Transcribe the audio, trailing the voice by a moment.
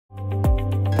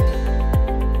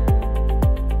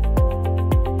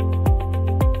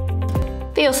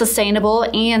feel sustainable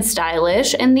and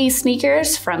stylish in these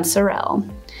sneakers from Sorel.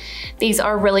 These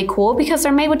are really cool because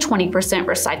they're made with 20%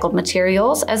 recycled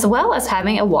materials, as well as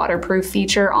having a waterproof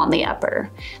feature on the upper.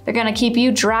 They're gonna keep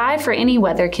you dry for any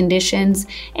weather conditions,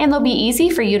 and they'll be easy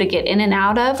for you to get in and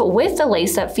out of with the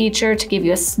lace-up feature to give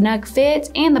you a snug fit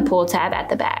and the pull tab at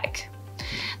the back.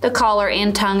 The collar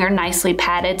and tongue are nicely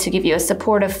padded to give you a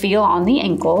supportive feel on the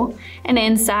ankle, and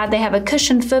inside they have a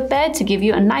cushioned footbed to give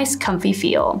you a nice comfy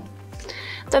feel.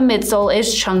 The midsole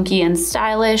is chunky and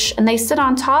stylish, and they sit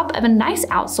on top of a nice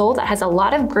outsole that has a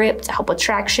lot of grip to help with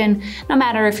traction, no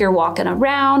matter if you're walking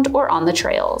around or on the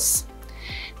trails.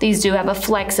 These do have a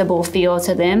flexible feel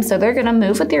to them, so they're gonna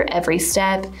move with your every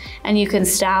step, and you can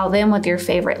style them with your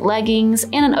favorite leggings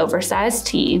and an oversized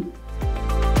tee.